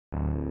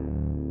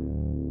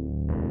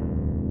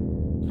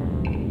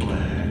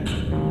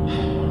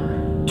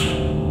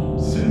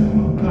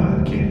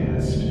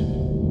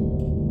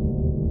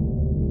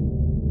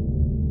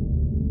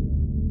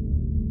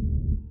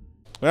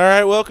All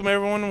right, welcome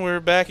everyone. We're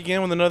back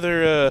again with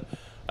another.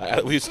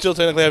 We still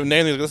technically haven't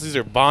named these. These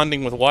are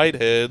bonding with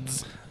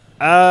whiteheads.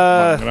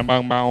 Let's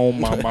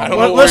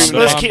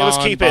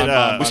keep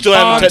it. We still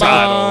haven't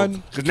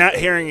title because not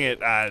hearing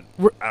it, I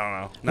don't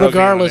know.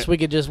 Regardless, we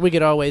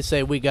could always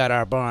say we got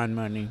our bond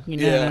money. You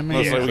know what I mean?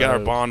 Mostly we got our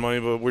Bond money,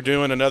 but we're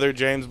doing another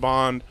James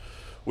Bond.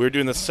 We're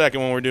doing the second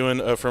one. We're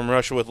doing From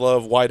Russia with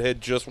Love.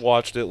 Whitehead just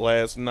watched it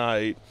last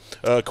night.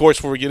 Of course,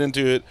 before we get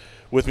into it,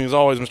 with me as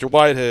always, Mr.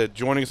 Whitehead.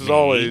 Joining us as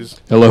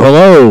always.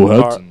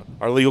 Hello.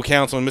 Our legal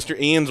counsel, and Mr.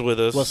 Ian's with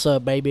us. What's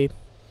up, baby?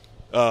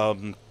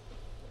 Whitehead,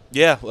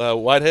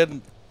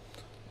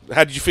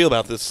 how did you feel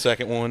about this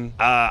second one?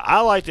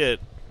 I liked it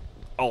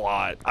a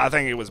lot. I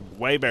think it was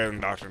way better than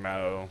Dr.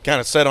 No. Kind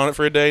of sat on it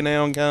for a day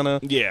now and kind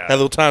of had a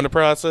little time to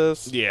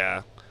process?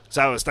 Yeah.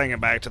 So I was thinking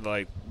back to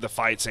the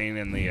fight scene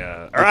in the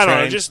I don't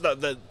know, just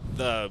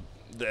the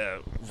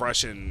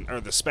Russian or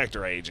the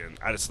Spectre agent.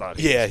 I just thought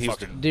he was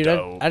fucking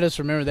dope. I just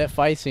remember that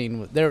fight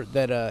scene there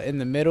that in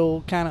the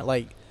middle, kind of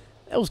like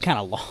it was kind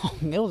of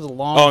long. It was a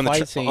long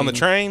fight scene on the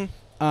train.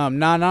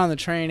 Not on the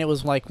train. It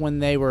was like when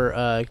they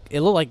were.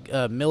 It looked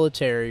like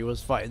military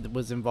was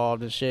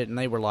involved and shit, and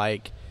they were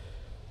like.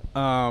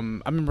 I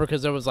remember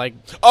because there was like.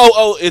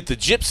 Oh, at the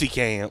gypsy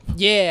camp.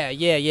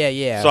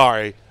 Yeah.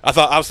 Sorry,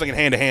 I was thinking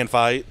hand-to-hand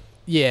fight.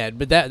 Yeah,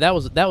 but that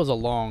was a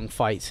long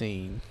fight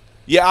scene.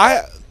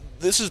 Yeah,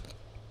 this is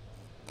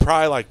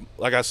probably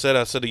like I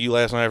said to you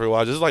last night.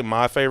 This is like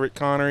my favorite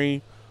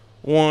Connery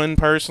one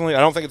personally. I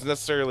don't think it's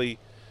necessarily.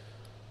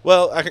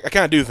 Well, I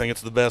kind of do think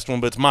it's the best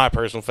one, but it's my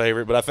personal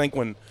favorite. But I think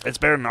when it's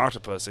better than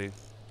Octopussy.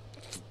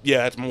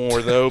 Yeah, it's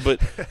more though. But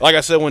like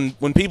I said,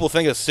 when people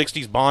think of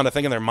 '60s Bond, I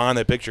think in their mind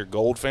they picture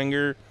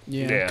Goldfinger.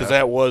 Yeah. Because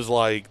that was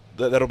like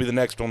that'll be the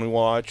next one we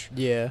watch.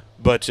 Yeah.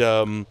 But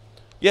go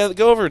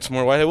over it some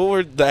more. Whitehead. What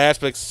were the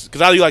aspects?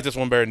 Because I do like this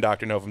one better than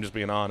Dr. No. If I'm just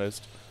being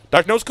honest.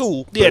 Dr. No's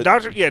cool.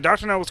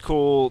 Dr. No was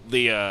cool.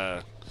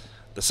 The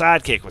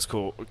sidekick was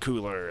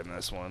cooler in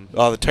this one.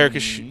 Oh, the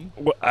Turkish.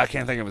 I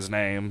can't think of his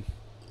name.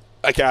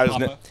 We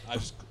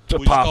just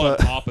call him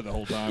Papa the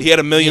whole time. He had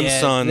a million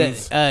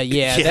sons.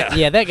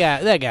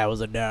 That guy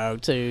was a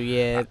dog too.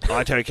 Yeah. I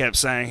liked how he kept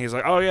saying, he's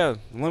like, "Oh yeah,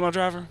 limo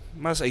driver."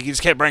 He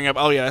just kept bringing up,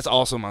 "Oh yeah, that's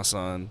also my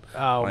son."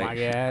 Oh my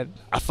god.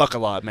 I fuck a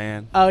lot,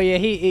 man. Oh yeah,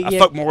 I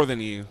fuck more than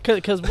you.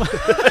 Cause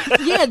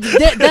yeah,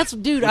 that's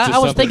dude. I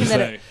was thinking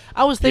that.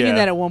 I was thinking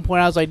that at one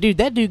point. I was like, dude,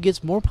 that dude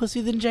gets more pussy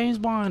than James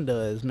Bond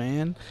does,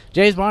 man.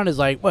 James Bond is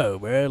like, whoa,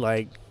 bro,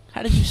 like,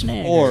 how did you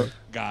snag Or her?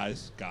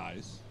 guys,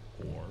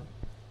 or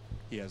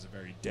he has a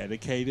very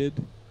dedicated,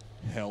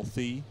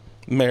 healthy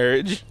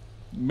marriage.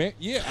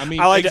 Yeah, I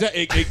mean, I like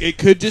it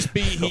could just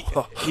be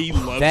he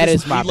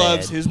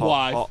loves his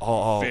wife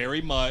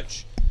very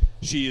much.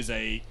 She is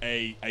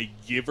a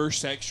giver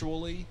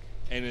sexually,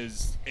 and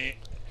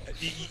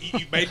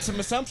you made some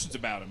assumptions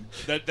about him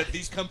that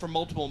these come from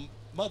multiple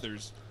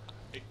mothers.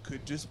 It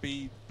could just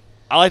be.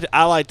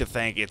 I like to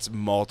think it's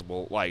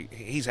multiple. Like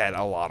he's had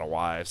a lot of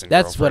wives and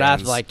that's what I'd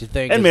girlfriends like to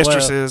think, and as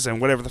mistresses and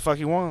whatever the fuck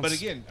he wants. But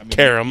again, I mean,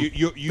 Karam.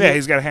 Yeah,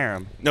 he's got a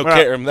harem. No,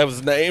 Karam, that was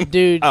his name,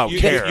 dude. Oh,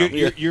 Karam.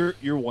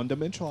 You're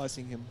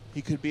one-dimensionalizing him.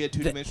 He could be a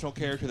two-dimensional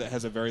character that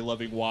has a very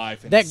loving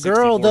wife. And that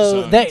girl 64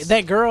 though, sons.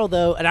 that girl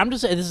though, and I'm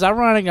just this is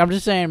ironic. I'm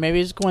just saying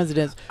maybe it's a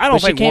coincidence. I don't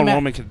but think she came one out,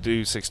 woman could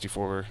do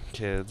 64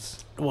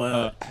 kids.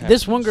 Well,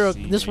 this one girl,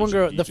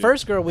 the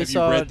first girl we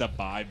saw. Have you read the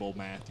Bible,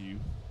 Matthew?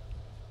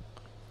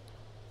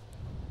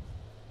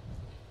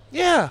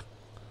 Yeah,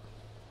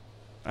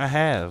 I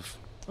have.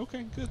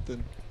 Okay, good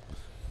then.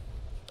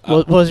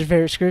 What was your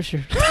favorite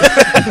scripture?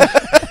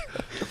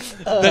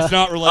 That's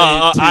not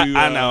related to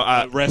I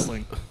know,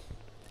 wrestling.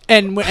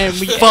 And we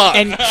fuck.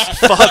 Damn,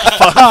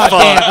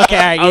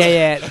 okay,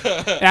 yeah.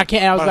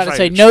 And I was about to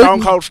say no.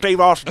 Stone Cold Steve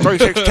Austin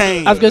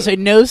 316. I was gonna say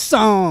no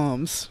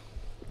Psalms.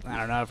 I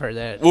don't know. I've heard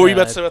that. What were you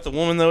about to say about the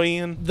woman though,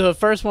 Ian? The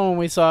first one when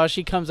we saw,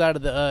 she comes out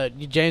of the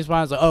James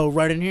Bond's like, oh,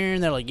 right in here,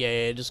 and they're like,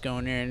 yeah, just go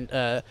in there,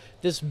 and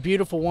this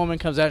beautiful woman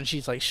comes out and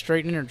she's like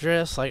straightening her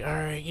dress, like, all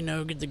right,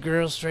 get the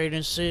girl straight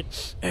and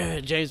sit.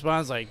 James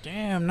Bond's like,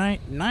 damn,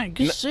 night,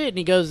 good sit, and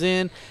he goes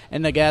in,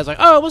 and the guy's like,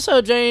 oh, what's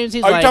up, James?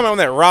 He's Are like, you talking about when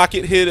that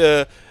rocket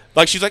hit?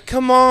 Like she's like,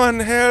 come on,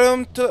 hit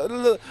him,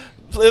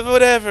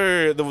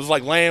 whatever. That was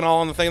like laying all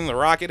on the thing, and the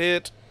rocket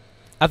hit.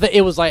 I think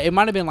it was like it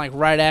might have been like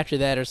right after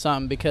that or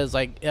something, because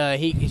like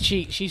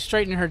she's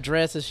straightening her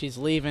dress as she's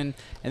leaving,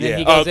 and then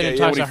he goes in and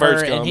talks to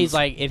her, and he's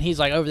like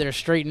over there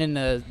straightening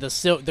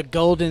the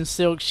golden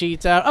silk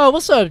sheets out. Oh,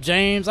 what's up,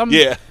 James?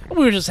 We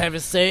were just having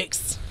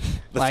sex.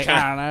 Like,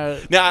 I don't know.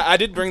 Now I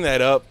did bring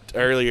that up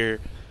earlier.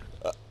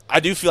 I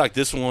do feel like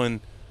this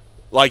one,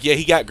 like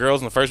he got girls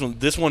in the first one.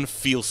 This one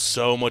feels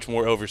so much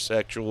more over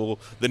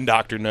sexual than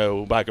Dr.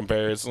 No by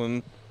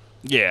comparison.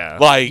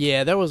 Yeah.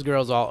 Yeah, there was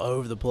girls all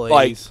over the place.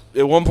 Like,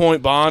 at one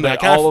point, Bond...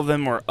 all of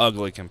them were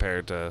ugly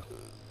compared to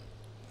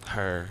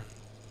her.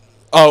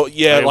 Oh,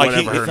 yeah,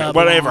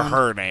 whatever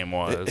her name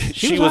was.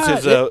 She was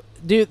his...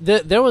 Dude,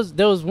 there was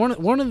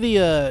one of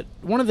the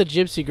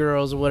gypsy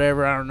girls or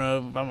whatever. I don't know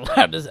if I'm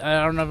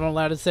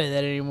allowed to say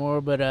that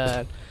anymore,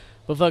 but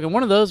But fucking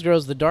one of those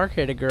girls, the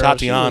dark-headed girl,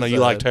 Tatiana, you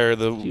liked her,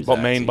 the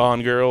main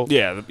Bond girl.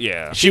 Yeah,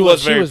 yeah. She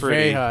was very pretty.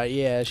 Very hot.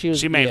 Yeah, she was.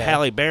 She made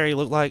Halle Berry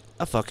look like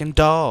a fucking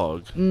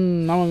dog. I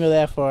won't go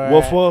that far.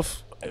 Woof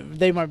woof.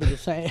 They might be the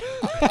same.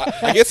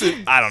 I guess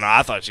I don't know.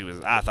 I thought she was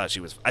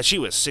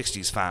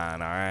 60s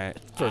fine. All right,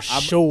 for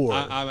sure.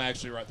 I'm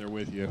actually right there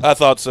with you. I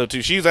thought so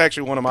too. She's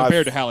actually one of my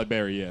compared to Halle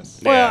Berry.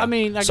 Yes. Well, yeah. I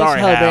mean, I guess Sorry,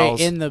 Halle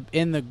Berry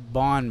in the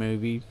Bond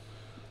movie.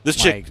 This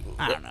chick,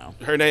 I don't know.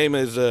 Her name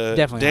is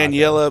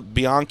Daniela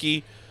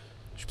Bianchi.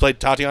 She played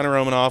Tatiana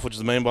Romanoff, which is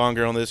the main Bond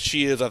girl in this.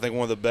 She is, I think,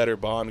 one of the better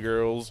Bond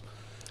girls.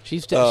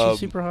 She's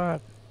super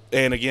hot.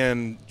 And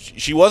again,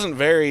 she wasn't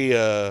very.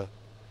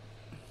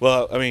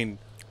 Well, I mean,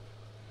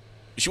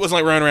 she wasn't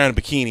like running around in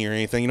a bikini or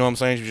anything. You know what I'm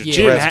saying? She was just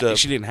dressed up.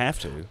 She didn't have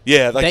to.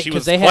 Yeah, like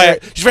she's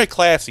very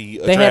classy.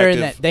 They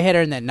had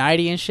her in that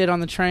nightie and shit on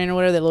the train or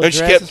whatever. That little and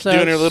dress she kept and stuff.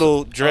 doing her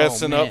little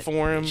dressing up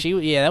for him.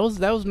 That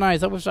was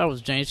nice. I wish I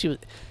was James. She was.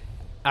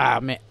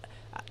 Man,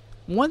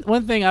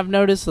 one thing I've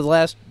noticed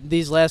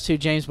these last two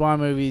James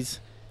Bond movies,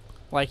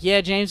 like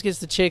James gets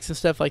the chicks and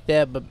stuff like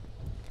that, but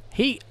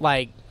he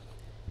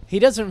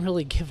doesn't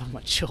really give them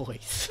a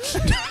choice.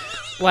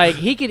 Like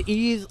he could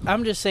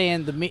I'm just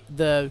saying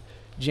the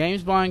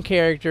James Bond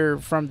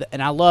character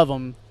and I love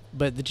him,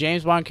 but the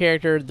James Bond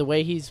character, the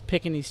way he's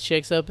picking these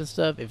chicks up and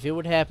stuff, if it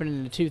would happen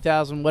in the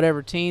 2000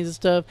 whatever teens and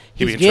stuff,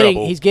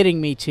 he's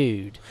getting me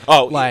too'd.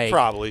 Oh, like,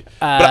 probably.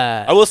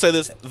 But I will say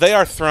this: they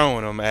are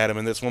throwing them at him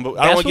in this one. But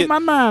I don't want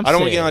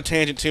to get on a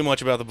tangent too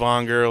much about the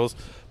Bond girls.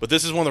 But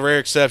this is one of the rare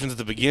exceptions at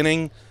the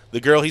beginning.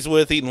 The girl he's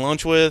with, eating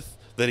lunch with,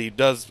 that he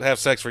does have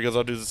sex for, he goes,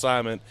 I'll do his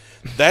assignment.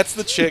 That's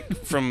the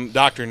chick from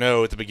Dr.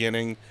 No at the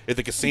beginning at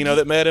the casino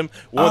that met him.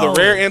 One of the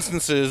rare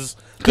instances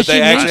that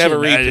they actually have a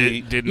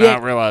repeat. I did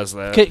not realize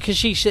that. Because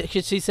she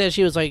said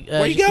she was like,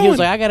 where you going? He was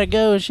like, I gotta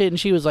go and shit, and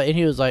he was like,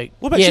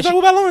 what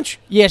about lunch?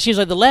 Yeah, she was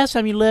like, the last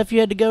time you left, you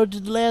had to go to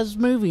the last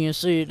movie and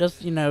see it. That's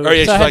so I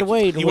had to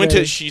wait.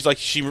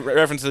 She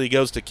references that he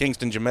goes to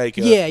Kingston,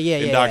 Jamaica.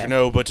 In Dr.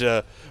 No. But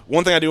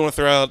one thing I do want to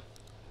throw out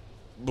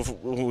before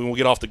when we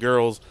get off the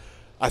girls,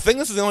 I think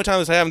this is the only time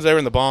this happens ever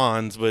in the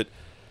Bonds, but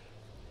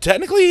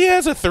technically he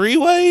has a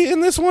three-way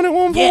in this one at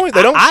one point.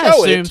 They don't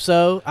show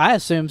it. I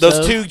assume so.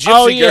 Those two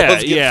gypsy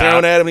girls get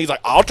thrown at him, and he's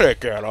like, I'll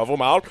take care of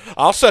them.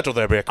 I'll settle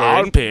their bickering.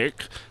 I'll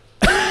pick.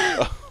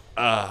 But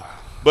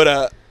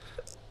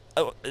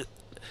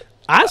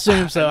I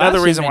assume so.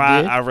 Another reason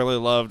why I really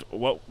loved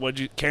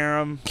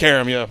Karam,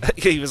 yeah.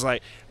 He was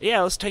like,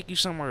 yeah, let's take you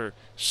somewhere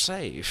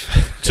safe.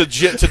 to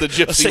the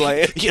gypsy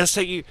land. Yeah, let's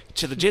take you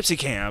to the gypsy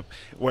camp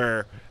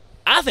where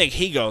I think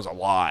he goes a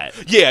lot.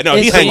 Yeah, no,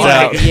 he hangs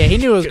out. Yeah, he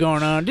knew what was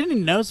going on. Didn't he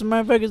know some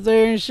motherfuckers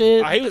there and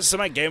shit?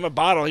 Somebody gave him a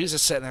bottle. He was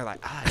just sitting there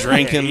like,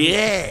 drinking.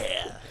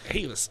 Yeah.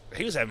 He was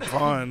having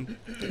fun.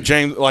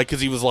 James,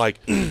 because he was like,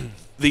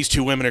 these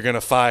two women are going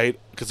to fight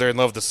because they're in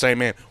love with the same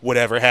man.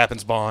 Whatever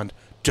happens, Bond,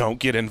 don't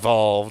get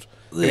involved.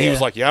 And he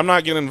was like, yeah, I'm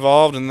not getting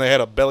involved. And they had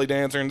a belly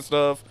dancer and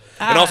stuff.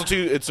 And also,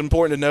 too, it's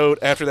important to note,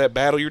 after that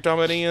battle you're talking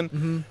about,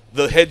 Ian,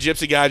 the head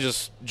gypsy guy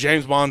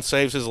James Bond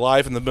saves his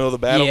life in the middle of the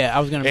battle. Yeah, I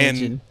was going to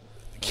mention.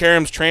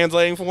 Karam's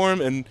translating for him,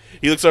 and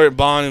he looks over at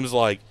Bond and was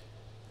like,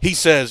 he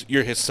says,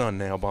 you're his son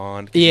now,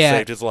 Bond. Yeah. You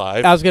saved his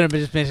life. I was going to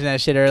just mention that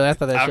shit earlier. I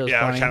thought that shit was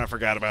funny. I kind of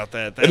forgot about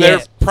that. And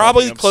they're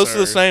probably close to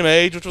the same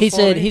age, which was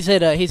funny. He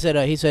said he's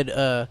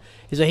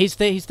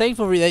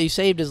thankful that you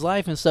saved his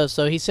life and stuff,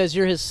 so he says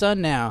you're his son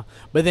now.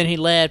 But then he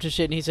laughed and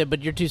shit, and he said,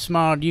 but you're too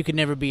small, you could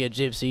never be a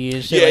gypsy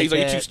and shit. Yeah, he's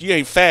like, you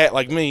ain't fat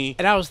like me.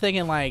 And I was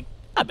thinking, like,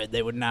 I bet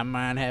they would not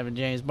mind having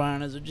James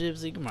Bond as a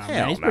gypsy. Come on, Hell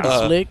man. He's pretty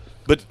slick.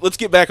 But let's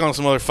get back on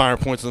some other finer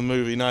points in the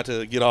movie, not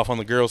to get off on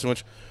the girls too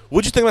much.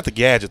 What'd you think about the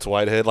gadgets,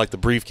 Whitehead, like the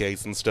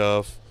briefcase and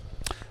stuff?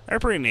 They're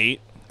pretty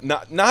neat.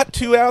 Not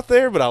too out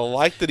there, but I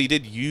like that he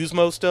did use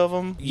most of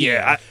them.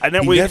 Yeah, I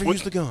know. He never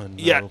used the gun.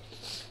 No. Yeah.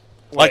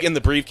 Like in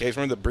the briefcase.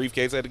 Remember the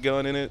briefcase had a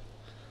gun in it?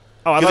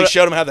 Oh, because he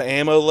showed him how the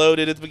ammo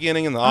loaded at the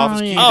beginning in the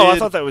office. Yeah. I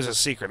thought that was a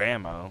secret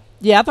ammo.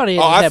 Yeah, I thought he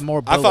had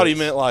more bullets. I thought he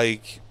meant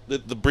like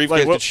the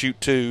briefcase could shoot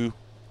two.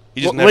 He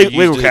just never used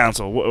legal it.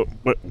 counsel.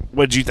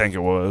 What did you think it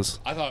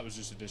was? I thought it was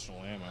just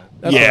additional ammo.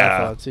 That's what I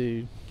thought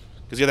too.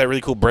 Because he had that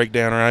really cool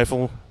breakdown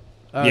rifle.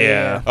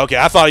 Yeah. Okay,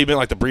 I thought he meant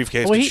like the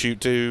briefcase could shoot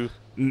two.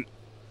 No,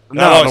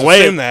 the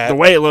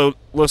way it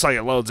looks like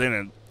it loads in,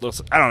 and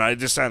looks. I don't know. It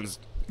just sounds.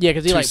 Yeah,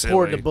 because he like silly.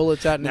 poured the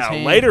bullets out in his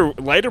hand.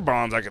 Later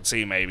Bonds, I could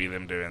see maybe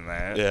them doing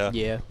that.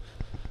 Yeah.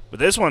 But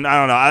this one, I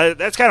don't know.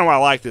 That's kind of why I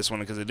like this one,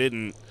 because it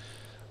didn't,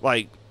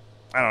 I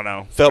don't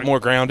know. Felt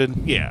more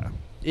grounded. Yeah.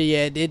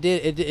 Yeah,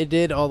 it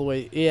did all the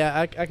way. Yeah,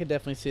 I could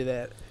definitely see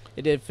that.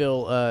 It did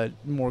feel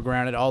more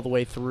grounded all the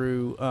way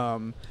through.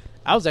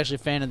 I was actually a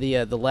fan of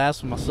the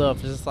last one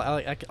myself. Just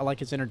I like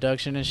his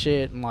introduction and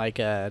shit, and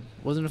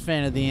wasn't a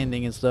fan of the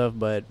ending and stuff,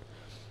 but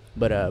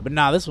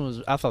nah, this one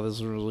was. I thought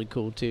this was really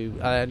cool too.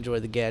 I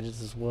enjoyed the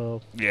gadgets as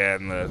well. Yeah,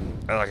 and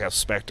I like how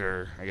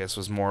Spectre, I guess,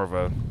 was more of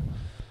a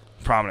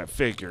prominent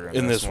figure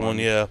in this one.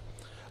 Yeah,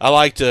 I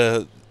liked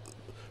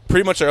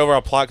pretty much their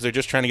overall plot because they're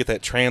just trying to get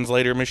that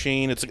translator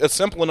machine. It's a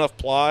simple enough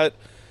plot,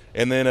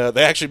 And then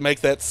they actually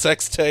make that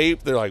sex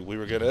tape. They're like, we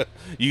were going to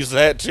use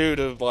that, too,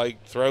 to,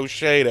 like, throw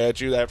shade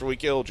at you after we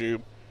killed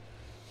you.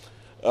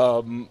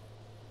 He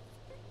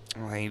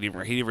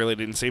really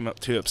didn't seem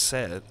too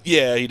upset.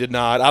 Yeah, he did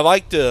not. I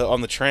liked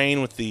on the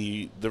train with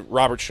the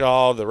Robert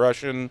Shaw, the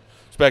Russian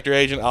Spectre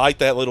agent. I like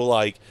that little,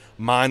 like,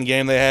 mind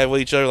game they have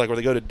with each other, like where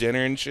they go to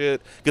dinner and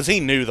shit. Because he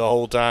knew the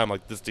whole time,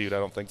 like, this dude I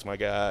don't think's my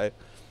guy.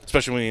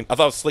 Especially when I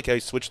thought it was slick how he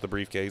switched the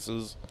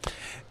briefcases.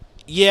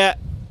 Yeah,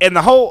 and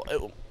the whole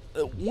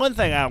one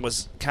thing I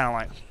was kind of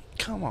like,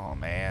 come on,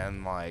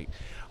 man. Like,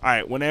 all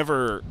right,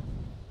 whenever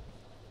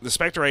the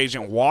Spectre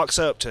agent walks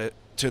up to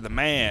the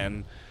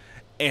man,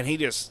 and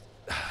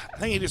I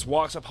think he just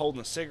walks up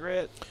holding a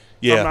cigarette,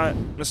 yeah. if I'm not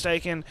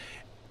mistaken,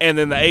 and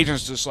then the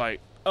agent's just like,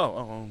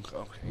 oh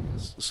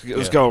okay,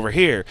 let's go over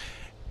here.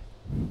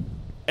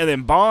 And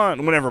then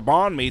whenever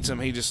Bond meets him,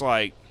 he just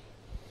like,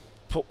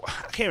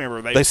 I can't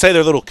remember. They say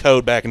their little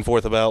code back and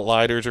forth about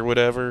lighters or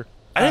whatever.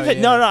 I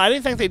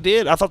didn't think they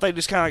did. I thought they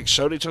just kind of like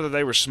showed each other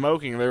they were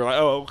smoking, and they were like,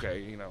 oh,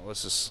 okay,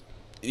 let's just.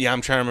 Yeah,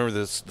 I'm trying to remember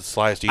the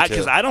slightest detail.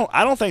 Because I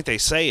don't think they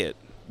say it.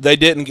 They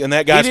didn't, and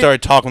that guy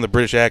started talking with a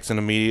British accent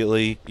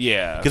immediately.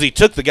 Yeah. Because he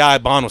took the guy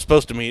Bond was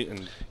supposed to meet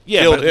and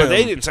killed him. But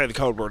they didn't say the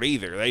code word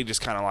either. They just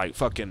kind of like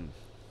fucking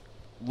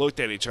looked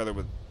at each other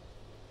with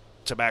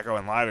tobacco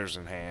and lighters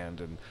in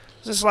hand. And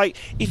it's just like,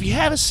 if you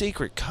have a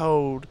secret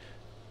code,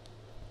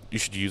 you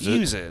should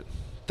use it.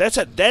 That's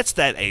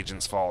that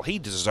agent's fault. He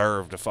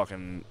deserved a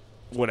fucking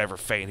whatever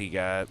fate he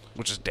got,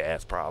 which is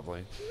death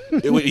probably.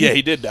 Yeah,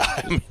 he did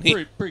die. I mean,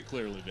 pretty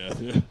clearly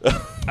death, yeah.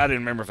 I didn't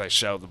remember if they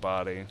showed the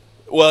body.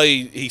 Well,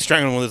 he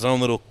strangled him with his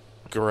own little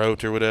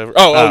garrote or whatever.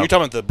 Oh, you're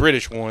talking about the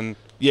British one.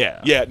 Yeah.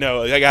 Yeah,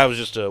 no, that guy was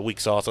just a weak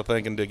sauce, I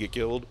think, and did get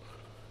killed.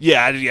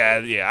 Yeah.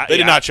 They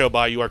did not show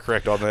by. You are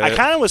correct on that. I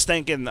kind of was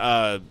thinking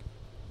the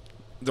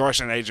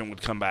Russian agent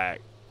would come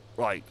back.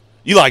 Like,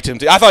 you liked him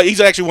too. I thought he's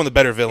actually one of the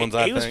better villains.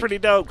 He was pretty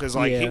dope because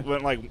he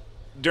went like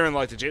during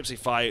like the gypsy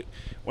fight.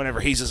 Whenever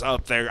he's just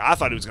up there, I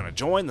thought he was going to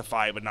join the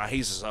fight, but now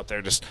he's just up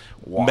there just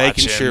watching,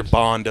 making sure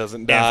Bond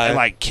doesn't die, and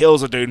like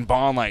kills a dude. And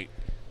Bond like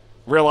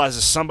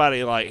realizes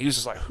somebody like he was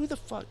just like, who the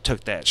fuck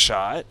took that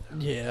shot?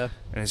 Yeah,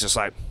 and he's just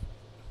like,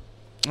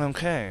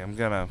 okay, I'm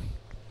gonna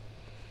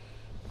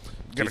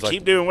keep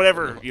like, doing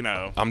whatever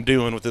I'm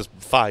doing with this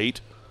fight.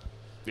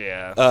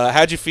 Yeah.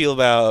 How'd you feel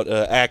about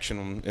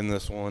action in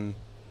this one?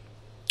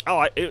 I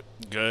like it.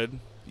 Good.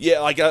 Yeah,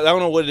 like I don't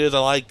know what it is. I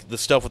like the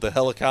stuff with the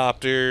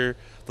helicopter,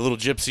 the little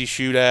gypsy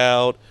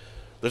shootout.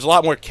 There's a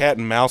lot more cat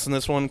and mouse in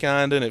this one,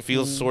 kind of, and it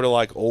feels sort of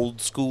like old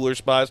schooler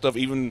spy stuff,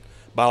 even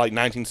by like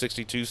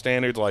 1962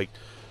 standards. Like,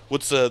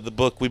 what's the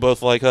book we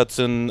both like,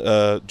 Hudson?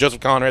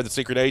 Joseph Conrad, The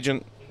Secret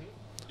Agent.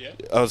 Yeah.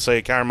 I would say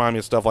it kind of reminds me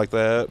of stuff like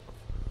that.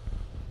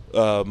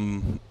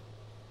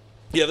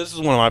 Yeah, this is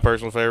one of my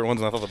personal favorite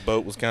ones, and I thought the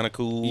boat was kind of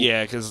cool.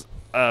 Yeah, because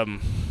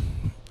I'm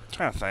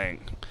trying to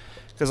think.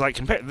 Because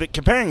like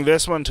comparing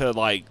this one to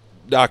like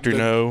Dr.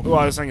 No. Well,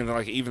 I was thinking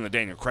like even the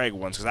Daniel Craig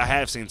ones, because I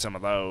have seen some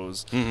of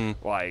those.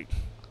 Mm-hmm. Like,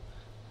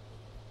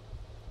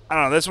 I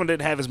don't know, this one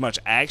didn't have as much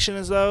action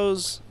as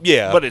those.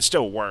 Yeah, but it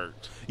still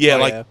worked.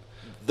 Yeah,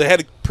 they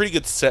had pretty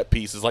good set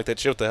pieces, like that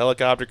shit with the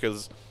helicopter,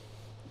 because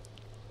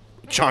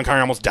Sean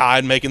Connery almost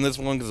died making this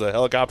one because the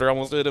helicopter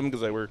almost hit him, because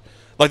they were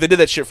like they did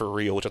that shit for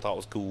real, which I thought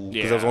was cool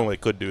because that was the only way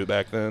they could do it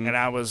back then. And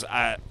I was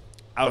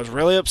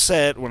really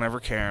upset whenever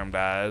Karam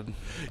died.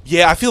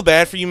 Yeah, I feel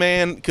bad for you,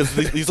 man, because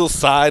these little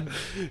side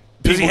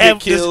does people get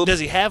killed. Does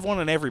he have one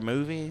in every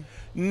movie?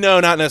 No,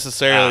 not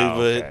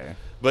necessarily,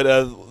 but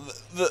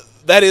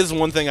that is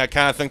one thing I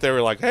kind of think they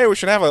were like, hey, we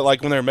should have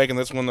like when they were making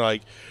this one,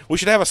 like we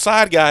should have a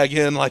side guy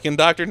again, like in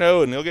Dr.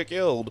 No, and he'll get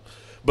killed.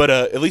 But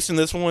at least in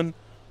this one,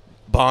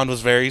 Bond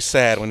was very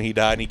sad when he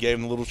died, and he gave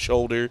him the little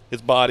shoulder,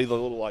 his body, the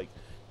little like,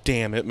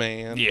 damn it,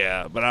 man.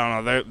 Yeah, but I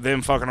don't know.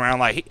 Them fucking around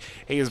like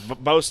he is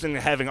boasting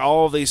of having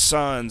all of these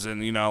sons,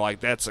 and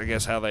like that's I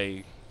guess how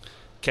they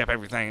kept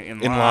everything in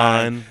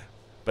line.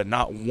 But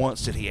not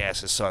once did he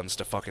ask his sons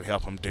to fucking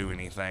help him do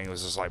anything. It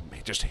was just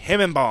like just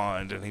him and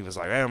Bond, and he was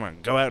like, hey, I'm gonna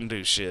go out and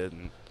do shit.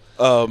 And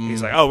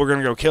he's like, oh, we're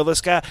gonna go kill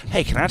this guy.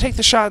 Hey, can I take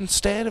the shot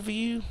instead of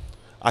you?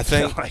 I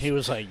think he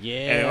was like,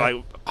 yeah,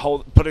 and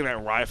like putting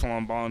that rifle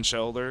on Bond's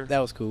shoulder. That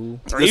was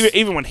cool. Or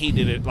even when he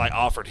did it, like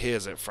offered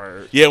his at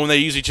first. Yeah, when they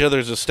use each other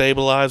as a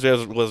stabilizer,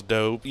 it was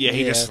dope. Yeah,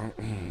 he just.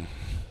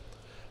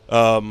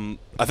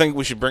 I think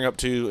we should bring up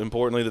too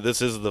importantly that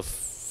this is the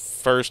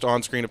first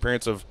on-screen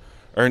appearance of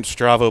Ernst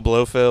Stravo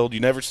Blofeld. You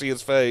never see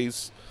his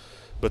face,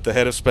 but the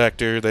head of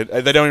Spectre. They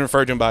don't even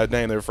refer to him by his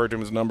name. They refer to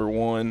him as Number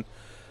One.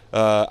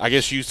 I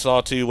guess you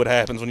saw too what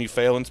happens when you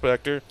fail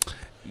Inspector.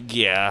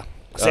 Yeah.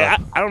 See, I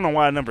don't know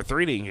why Number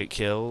 3 didn't get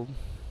killed.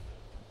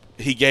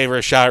 He gave her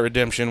a shot at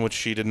redemption, which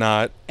she did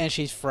not. And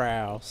she's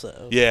Frau,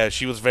 so. Yeah,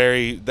 she was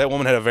that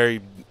woman had a very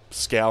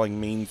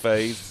scowling, mean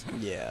face.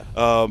 Yeah.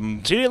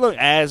 She didn't look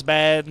as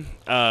bad.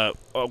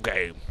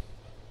 Okay.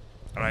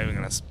 I'm not even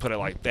going to put it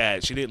like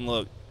that. She didn't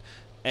look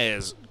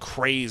as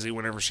crazy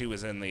whenever she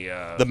was in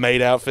the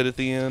maid outfit at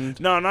the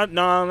end. No,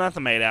 not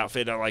the maid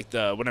outfit. Like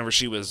whenever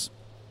she was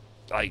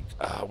like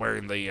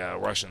wearing the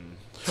Russian.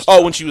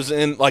 Oh, when she was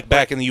in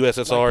back in the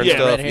USSR and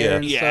stuff.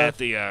 At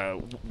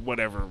the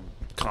whatever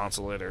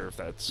consulate, or if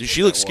that's.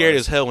 She looked scared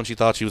as hell when she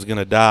thought she was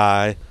gonna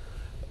die.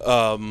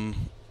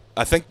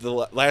 I think the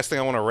last thing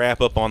I want to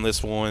wrap up on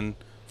this one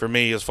for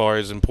me, as far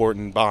as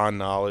important Bond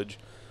knowledge.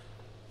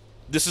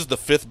 This is the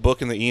 5th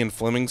book in the Ian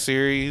Fleming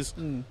series,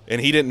 and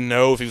he didn't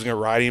know if he was going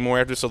to write anymore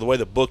after. So the way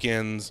the book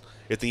ends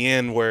at the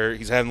end, where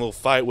he's having a little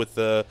fight with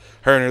her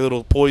and her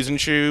little poison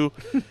shoe,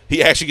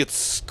 he actually gets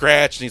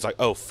scratched, and he's like,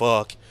 "Oh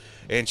fuck!"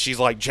 And she's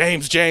like,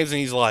 "James," and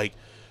he's like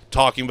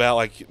talking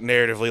about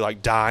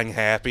narratively dying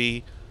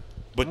happy,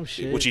 but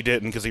which he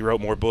didn't because he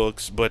wrote more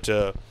books. But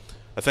I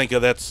think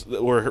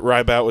we're right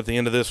about with the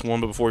end of this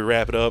one. But before we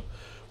wrap it up,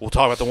 we'll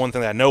talk about the one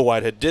thing that I know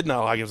Whitehead did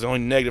not like. It was the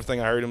only negative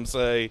thing I heard him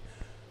say.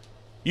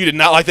 You did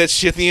not like that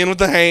shit at the end with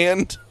the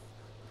hand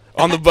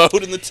on the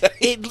boat in the tank.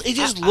 It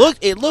just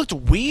looked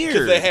weird.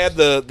 Because they had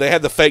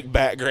the fake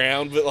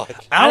background,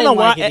 but I don't know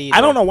why. I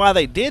don't know why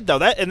they did though.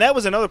 That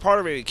was another part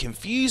of it that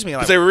confused me.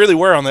 Because they really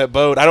were on that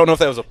boat. I don't know if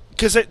that was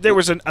because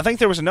I think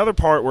there was another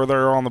part where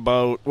they're on the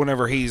boat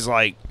whenever he's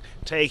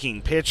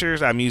taking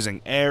pictures. I'm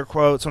using air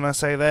quotes when I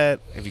say that.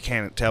 If you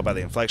can't tell by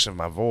the inflection of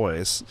my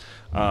voice,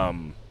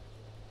 and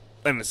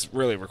it's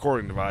really a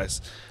recording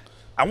device.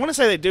 I want to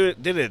say they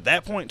did it at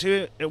that point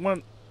too. It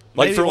went.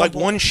 For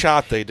one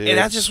shot they did. And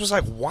I just was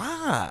like,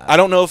 why? I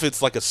don't know if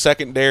it's a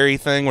secondary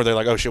thing where they're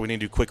like, oh shit, we need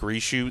to do quick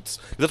reshoots.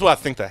 That's what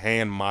I think the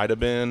hand might have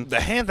been.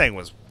 The hand thing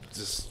was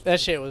just... That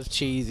shit was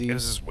cheesy. It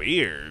was just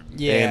weird.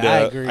 Yeah, and, I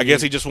agree. I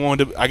guess he just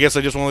wanted to... I guess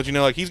they just want to let you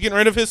know, he's getting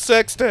rid of his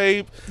sex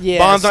tape. Yeah,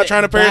 Bond's not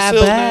trying to Paris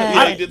Hilton.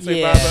 Yeah, he did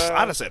say bye-bye.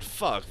 I'd have said,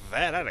 fuck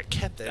that. I'd have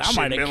kept that shit.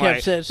 I might have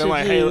kept that shit,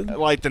 hey,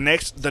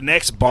 the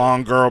next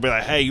Bond girl be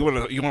like, hey, you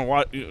want to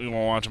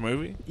watch a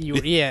movie?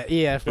 Yeah.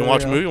 You want to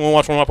watch a movie? You want to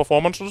watch one of my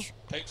performances?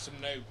 Take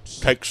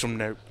some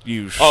notes.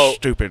 You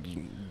stupid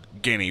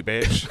guinea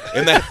bitch.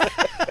 And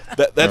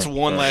that's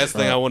one last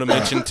thing I want to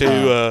mention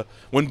too.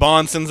 When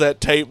Bond sends that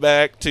tape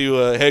back to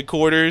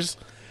headquarters,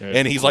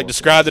 and he's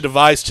describe the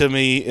device to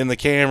me in the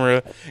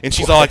camera, and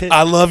she's all like,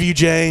 "I love you,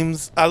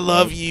 James. I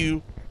love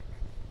you."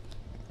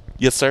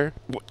 Yes, sir.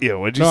 Yeah,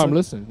 what'd you say? No, I'm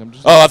listening. I'm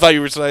just. I thought you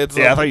were saying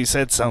something. Yeah, I thought you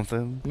said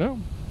something. No.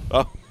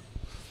 Oh.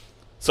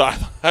 So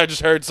I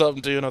just heard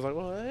something too, and I was like,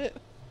 "What?"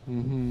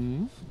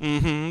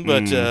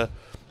 But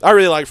I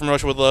really like From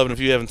Russia with Love, and if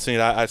you haven't seen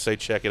it, I'd say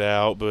check it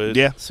out. But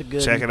yeah, it's a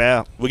good check it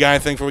out. We got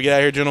anything before we get out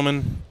of here,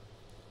 gentlemen?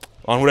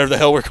 On whatever the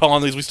hell we're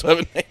calling these, we still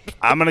haven't named.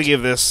 I'm gonna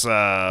give this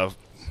 4.5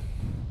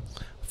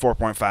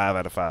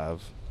 out of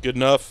 5. Good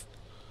enough.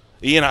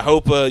 Ian, I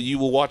hope you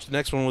will watch the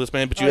next one with us,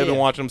 man. But you have been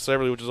watching them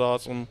separately, which is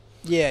awesome.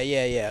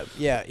 Yeah.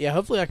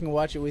 Hopefully, I can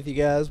watch it with you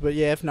guys. But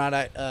yeah, if not,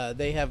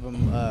 they have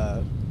them.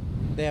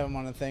 They have them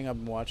on the thing.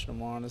 I've been watching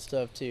them on and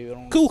stuff too.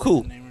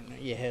 Cool.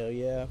 Yeah, hell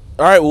yeah.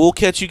 All right, well, we'll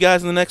catch you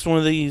guys in the next one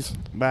of these.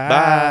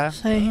 Bye.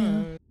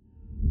 Bye.